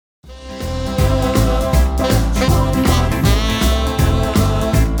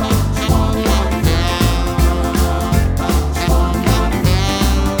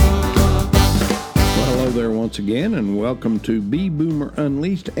again, and welcome to Be Boomer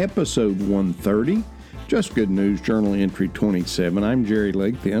Unleashed, episode 130. Just Good News, Journal Entry 27. I'm Jerry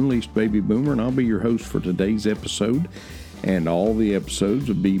Lake, the Unleashed Baby Boomer, and I'll be your host for today's episode and all the episodes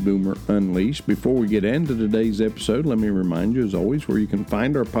of Be Boomer Unleashed. Before we get into today's episode, let me remind you, as always, where you can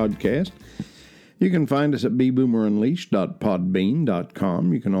find our podcast. You can find us at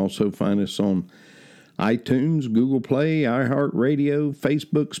beboomerunleashed.podbean.com. You can also find us on iTunes, Google Play, iHeartRadio,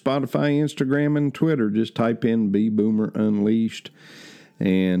 Facebook, Spotify, Instagram, and Twitter. Just type in Be Boomer Unleashed,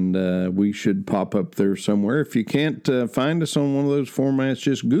 and we should pop up there somewhere. If you can't find us on one of those formats,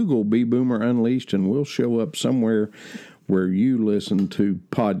 just Google Be Boomer Unleashed, and we'll show up somewhere where you listen to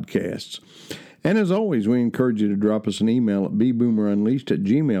podcasts. And as always, we encourage you to drop us an email at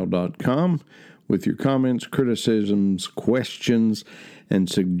beboomerunleashed@gmail.com with your comments, criticisms, questions, and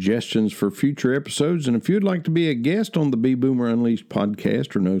suggestions for future episodes. And if you'd like to be a guest on the Be Boomer Unleashed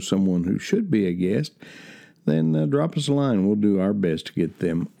podcast or know someone who should be a guest, then drop us a line. We'll do our best to get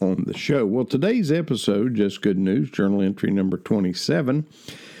them on the show. Well, today's episode, Just Good News, Journal Entry number 27,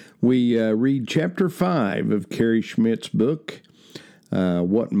 we read Chapter 5 of Carrie Schmidt's book,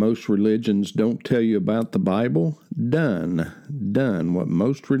 What Most Religions Don't Tell You About the Bible. Done. What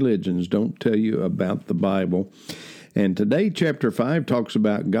most religions don't tell you about the Bible. And today, Chapter 5 talks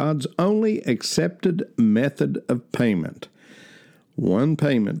about God's only accepted method of payment. One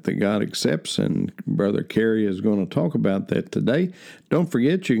payment that God accepts, and Brother Carey is going to talk about that today. Don't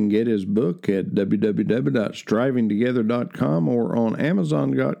forget, you can get his book at www.strivingtogether.com or on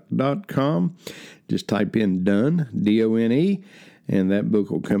amazon.com. Just type in Done, D-O-N-E, and that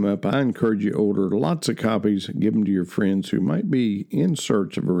book will come up. I encourage you to order lots of copies, give them to your friends who might be in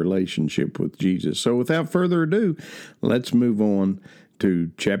search of a relationship with Jesus. So without further ado, let's move on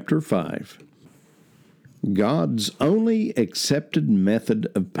to Chapter 5. God's only accepted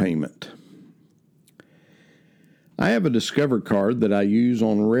method of payment. I have a Discover card that I use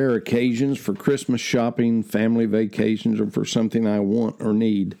on rare occasions for Christmas shopping, family vacations, or for something I want or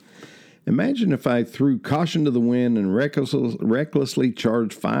need. Imagine if I threw caution to the wind and recklessly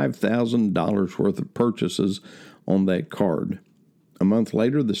charged $5,000 worth of purchases on that card. A month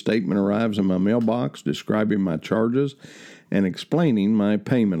later, the statement arrives in my mailbox describing my charges and explaining my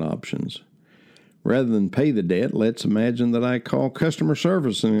payment options. Rather than pay the debt, let's imagine that I call customer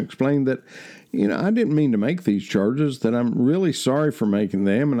service and explain that, I didn't mean to make these charges, that I'm really sorry for making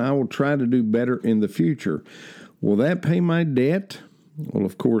them, and I will try to do better in the future. Will that pay my debt? Well,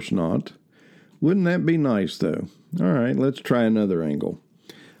 of course not. Wouldn't that be nice, though? All right, let's try another angle.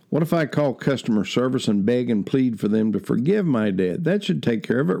 What if I call customer service and beg and plead for them to forgive my debt? That should take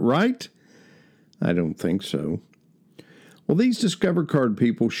care of it, right? I don't think so. Well, these Discover card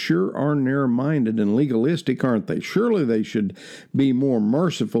people sure are narrow-minded and legalistic, aren't they? Surely they should be more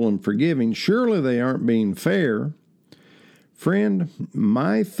merciful and forgiving. Surely they aren't being fair. Friend,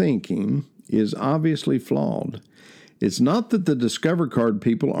 my thinking is obviously flawed. It's not that the Discover card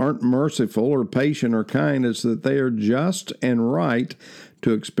people aren't merciful or patient or kind. It's that they are just and right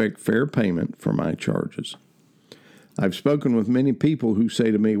to expect fair payment for my charges. I've spoken with many people who say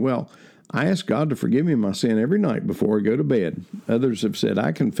to me, well, I ask God to forgive me my sin every night before I go to bed. Others have said,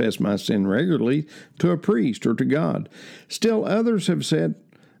 I confess my sin regularly to a priest or to God. Still others have said,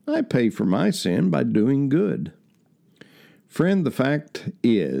 I pay for my sin by doing good. Friend, the fact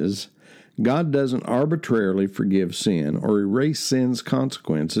is, God doesn't arbitrarily forgive sin or erase sin's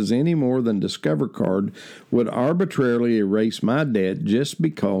consequences any more than Discover card would arbitrarily erase my debt just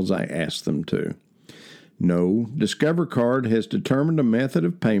because I asked them to. No, Discover card has determined a method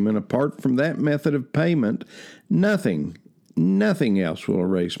of payment. Apart from that method of payment, nothing else will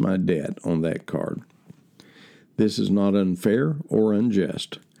erase my debt on that card. This is not unfair or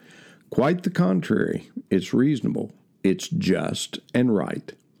unjust. Quite the contrary, it's reasonable, it's just and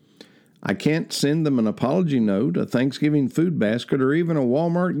right. I can't send them an apology note, a Thanksgiving food basket, or even a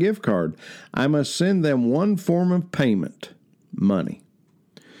Walmart gift card. I must send them one form of payment, money.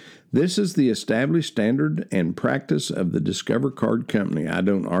 This is the established standard and practice of the Discover Card Company. I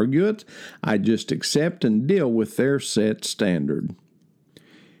don't argue it. I just accept and deal with their set standard.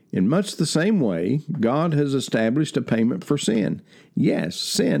 In much the same way, God has established a payment for sin. Yes,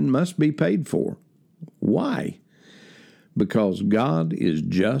 sin must be paid for. Why? Because God is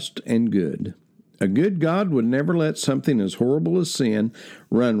just and good. A good God would never let something as horrible as sin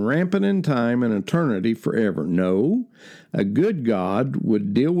run rampant in time and eternity forever. No, a good God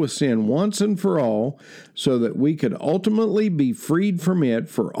would deal with sin once and for all so that we could ultimately be freed from it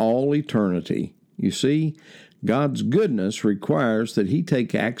for all eternity. You see, God's goodness requires that He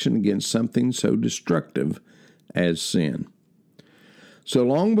take action against something so destructive as sin. So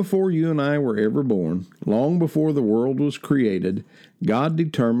long before you and I were ever born, long before the world was created, God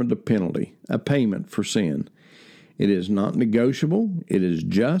determined a penalty, a payment for sin. It is not negotiable, it is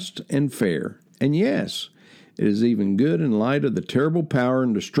just and fair. And yes, it is even good in light of the terrible power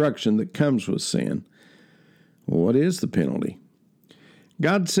and destruction that comes with sin. What is the penalty?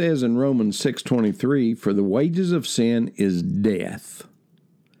 God says in Romans 6:23, "For the wages of sin is death."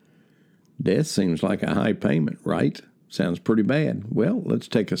 Death seems like a high payment, right? Sounds pretty bad. Well, let's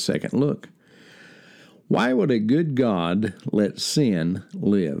take a second look. Why would a good God let sin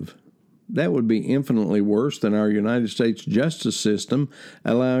live? That would be infinitely worse than our United States justice system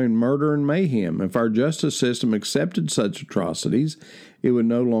allowing murder and mayhem. If our justice system accepted such atrocities, it would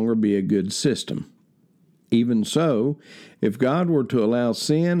no longer be a good system. Even so, if God were to allow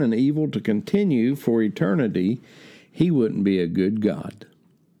sin and evil to continue for eternity, He wouldn't be a good God.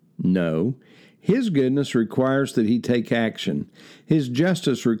 No, His goodness requires that He take action. His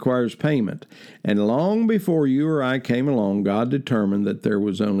justice requires payment. And long before you or I came along, God determined that there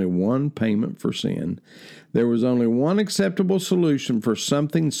was only one payment for sin. There was only one acceptable solution for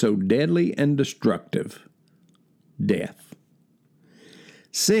something so deadly and destructive: death.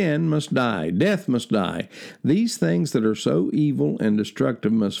 Sin must die. Death must die. These things that are so evil and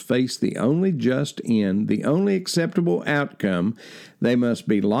destructive must face the only just end, the only acceptable outcome. They must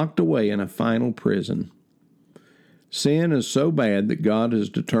be locked away in a final prison. Sin is so bad that God has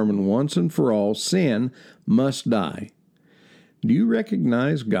determined once and for all sin must die. Do you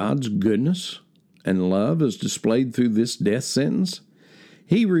recognize God's goodness and love as displayed through this death sentence?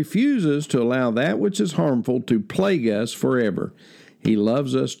 He refuses to allow that which is harmful to plague us forever. He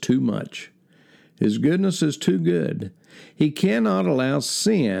loves us too much. His goodness is too good. He cannot allow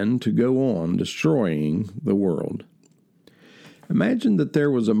sin to go on destroying the world. Imagine that there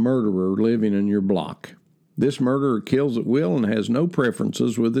was a murderer living in your block. This murderer kills at will and has no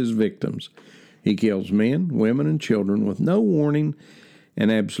preferences with his victims. He kills men, women, and children with no warning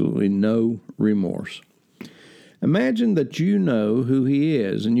and absolutely no remorse. Imagine that you know who he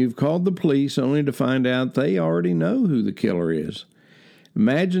is, and you've called the police only to find out they already know who the killer is.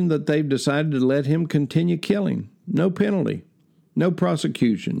 Imagine that they've decided to let him continue killing. No penalty, no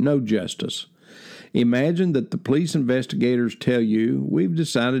prosecution, no justice. Imagine that the police investigators tell you, "We've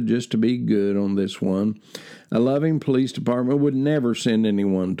decided just to be good on this one. A loving police department would never send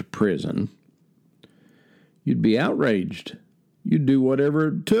anyone to prison." You'd be outraged. You'd do whatever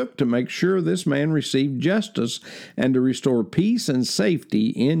it took to make sure this man received justice and to restore peace and safety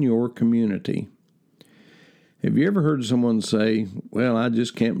in your community. Have you ever heard someone say, "Well, I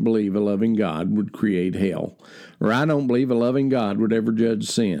just can't believe a loving God would create hell," or "I don't believe a loving God would ever judge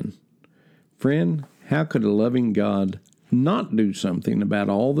sin"? Friend, how could a loving God not do something about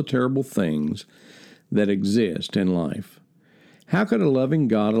all the terrible things that exist in life? How could a loving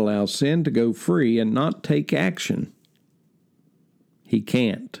God allow sin to go free and not take action? He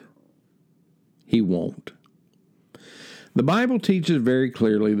can't. He won't. The Bible teaches very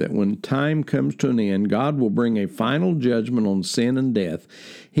clearly that when time comes to an end, God will bring a final judgment on sin and death.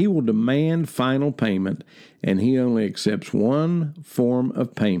 He will demand final payment, and He only accepts one form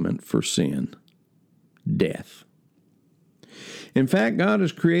of payment for sin: death. In fact, God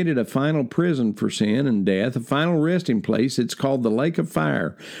has created a final prison for sin and death, a final resting place. It's called the lake of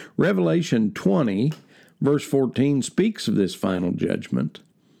fire. Revelation 20, verse 14, speaks of this final judgment.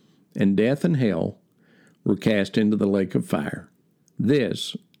 And death and hell were cast into the lake of fire.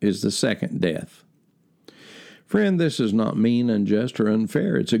 This is the second death. Friend, this is not mean, unjust, or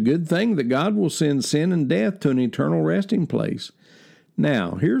unfair. It's a good thing that God will send sin and death to an eternal resting place.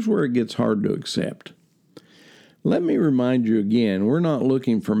 Now, here's where it gets hard to accept. Let me remind you again, we're not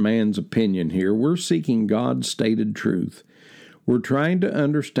looking for man's opinion here. We're seeking God's stated truth. We're trying to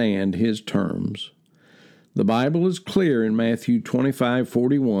understand His terms. The Bible is clear in Matthew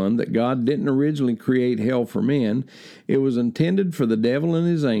 25:41 that God didn't originally create hell for men. It was intended for the devil and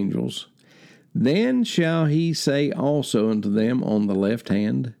his angels. Then shall He say also unto them on the left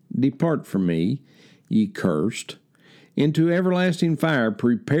hand, "Depart from me, ye cursed, into everlasting fire,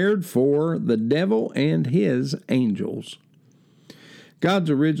 prepared for the devil and his angels." God's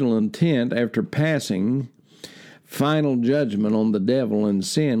original intent after passing final judgment on the devil and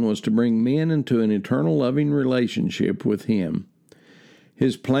sin was to bring men into an eternal loving relationship with Him.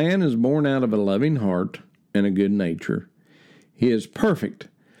 His plan is born out of a loving heart and a good nature. He is perfect,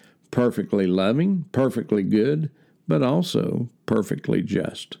 perfectly loving, perfectly good, but also perfectly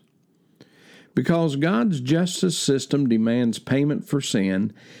just. Because God's justice system demands payment for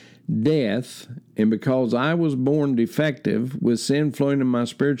sin, death, and because I was born defective with sin flowing in my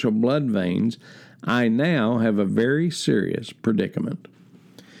spiritual blood veins, I now have a very serious predicament.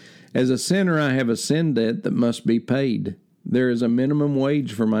 As a sinner, I have a sin debt that must be paid. There is a minimum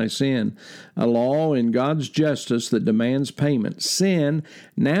wage for my sin, a law in God's justice that demands payment. Sin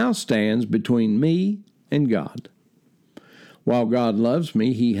now stands between me and God. While God loves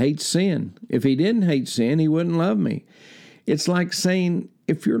me, He hates sin. If He didn't hate sin, He wouldn't love me. It's like saying,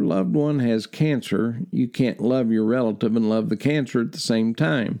 if your loved one has cancer, you can't love your relative and love the cancer at the same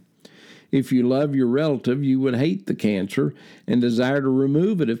time. If you love your relative, you would hate the cancer and desire to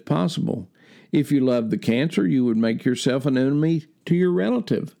remove it if possible. If you love the cancer, you would make yourself an enemy to your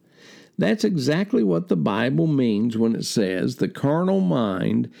relative. That's exactly what the Bible means when it says the carnal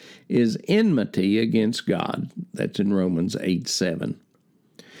mind is enmity against God. That's in Romans 8:7.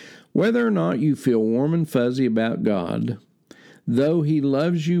 Whether or not you feel warm and fuzzy about God, though He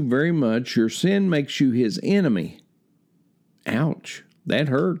loves you very much, your sin makes you His enemy. Ouch, that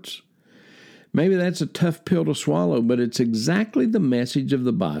hurts. Maybe that's a tough pill to swallow, but it's exactly the message of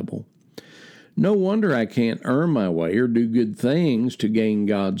the Bible. No wonder I can't earn my way or do good things to gain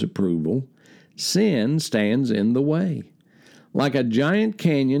God's approval. Sin stands in the way, like a giant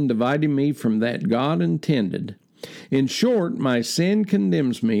canyon dividing me from that God intended. In short, my sin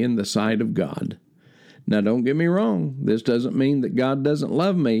condemns me in the sight of God. Now, don't get me wrong. This doesn't mean that God doesn't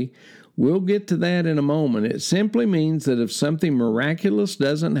love me. We'll get to that in a moment. It simply means that if something miraculous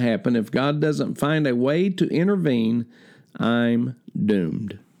doesn't happen, if God doesn't find a way to intervene, I'm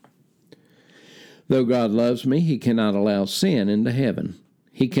doomed. Though God loves me, He cannot allow sin into heaven.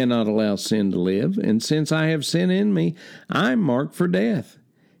 He cannot allow sin to live, and since I have sin in me, I'm marked for death.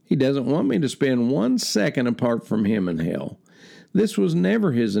 He doesn't want me to spend 1 second apart from Him in hell. This was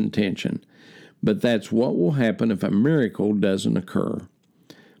never His intention, but that's what will happen if a miracle doesn't occur.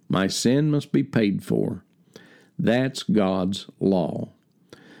 My sin must be paid for. That's God's law.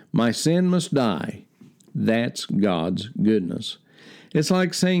 My sin must die. That's God's goodness. It's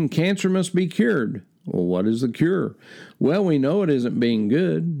like saying cancer must be cured. Well, what is the cure? Well, we know it isn't being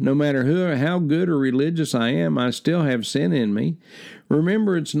good. No matter how good or religious I am, I still have sin in me.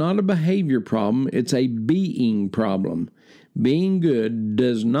 Remember, it's not a behavior problem, it's a being problem. Being good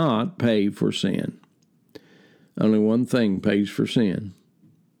does not pay for sin. Only one thing pays for sin: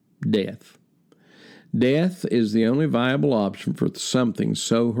 death. Death is the only viable option for something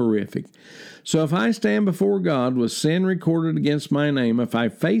so horrific. So if I stand before God with sin recorded against my name, if I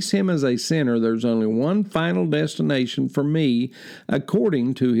face Him as a sinner, there's only one final destination for me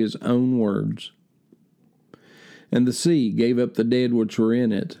according to His own words. And the sea gave up the dead which were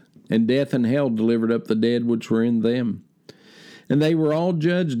in it, and death and hell delivered up the dead which were in them. And they were all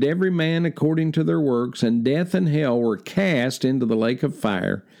judged every man according to their works, and death and hell were cast into the lake of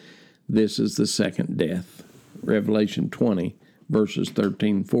fire. This is the second death. Revelation 20, verses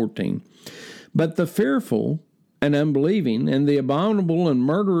 13-14. But the fearful and unbelieving, and the abominable, and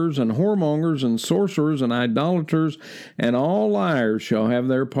murderers, and whoremongers, and sorcerers, and idolaters, and all liars shall have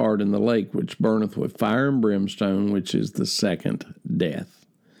their part in the lake which burneth with fire and brimstone, which is the second death.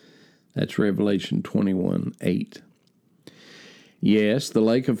 That's Revelation 21:8. Yes, the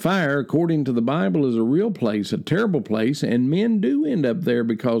lake of fire, according to the Bible, is a real place, a terrible place, and men do end up there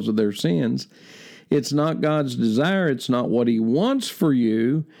because of their sins. It's not God's desire, it's not what He wants for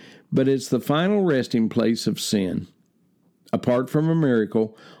you, but it's the final resting place of sin. Apart from a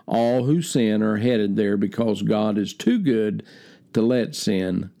miracle, all who sin are headed there because God is too good to let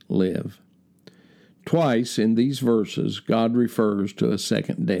sin live. Twice in these verses, God refers to a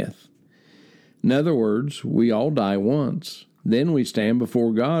second death. In other words, we all die once. Then we stand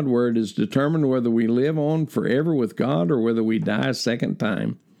before God, where it is determined whether we live on forever with God or whether we die a second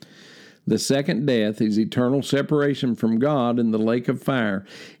time. The second death is eternal separation from God in the lake of fire.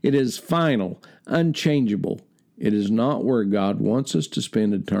 It is final, unchangeable. It is not where God wants us to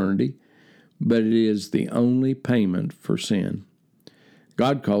spend eternity, but it is the only payment for sin.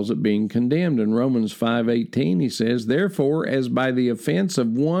 God calls it being condemned. In Romans 5:18, He says, "Therefore, as by the offense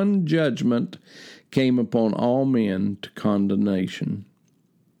of one judgment came upon all men to condemnation."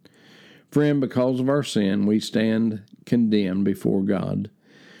 Friend, because of our sin, we stand condemned before God.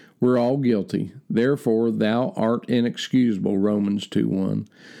 We're all guilty. Therefore, thou art inexcusable, Romans 2:1.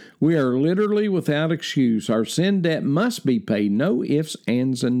 We are literally without excuse. Our sin debt must be paid. No ifs,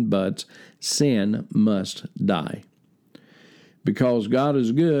 ands, and buts. Sin must die. Because God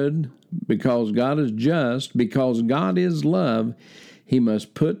is good, because God is just, because God is love, He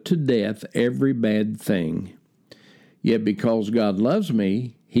must put to death every bad thing. Yet because God loves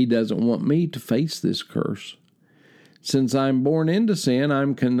me, He doesn't want me to face this curse. Since I'm born into sin,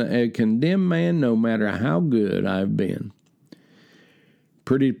 I'm a condemned man no matter how good I've been.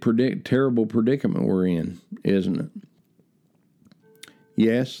 Pretty terrible predicament we're in, isn't it?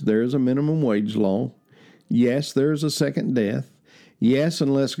 Yes, there is a minimum wage law. Yes, there is a second death. Yes,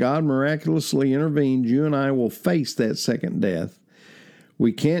 unless God miraculously intervenes, you and I will face that second death.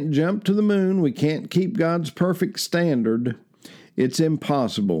 We can't jump to the moon. We can't keep God's perfect standard. It's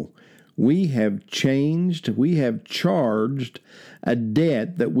impossible. We have charged a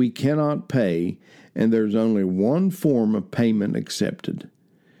debt that we cannot pay, and there's only one form of payment accepted.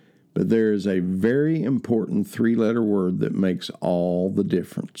 But there is a very important three-letter word that makes all the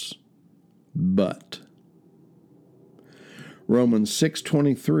difference. But. Romans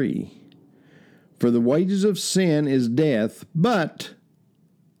 6:23. For the wages of sin is death, but,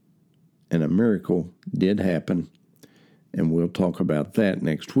 and a miracle did happen, and we'll talk about that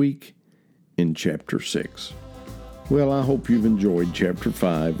next week in chapter 6. Well, I hope you've enjoyed chapter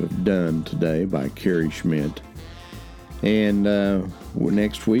 5 of Done today by Kerry Schmidt. And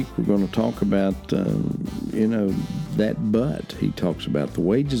next week we're going to talk about, that but. He talks about the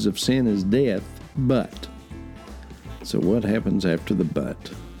wages of sin is death, but. So what happens after the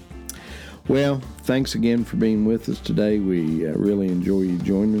but? Well, thanks again for being with us today. We really enjoy you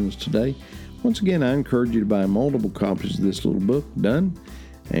joining us today. Once again, I encourage you to buy multiple copies of this little book, Done,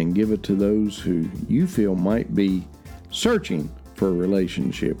 and give it to those who you feel might be searching for a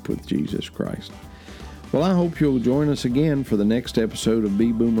relationship with Jesus Christ. Well, I hope you'll join us again for the next episode of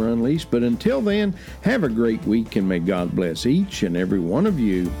Be Boomer Unleashed. But until then, have a great week, and may God bless each and every one of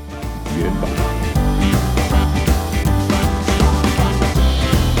you. Goodbye.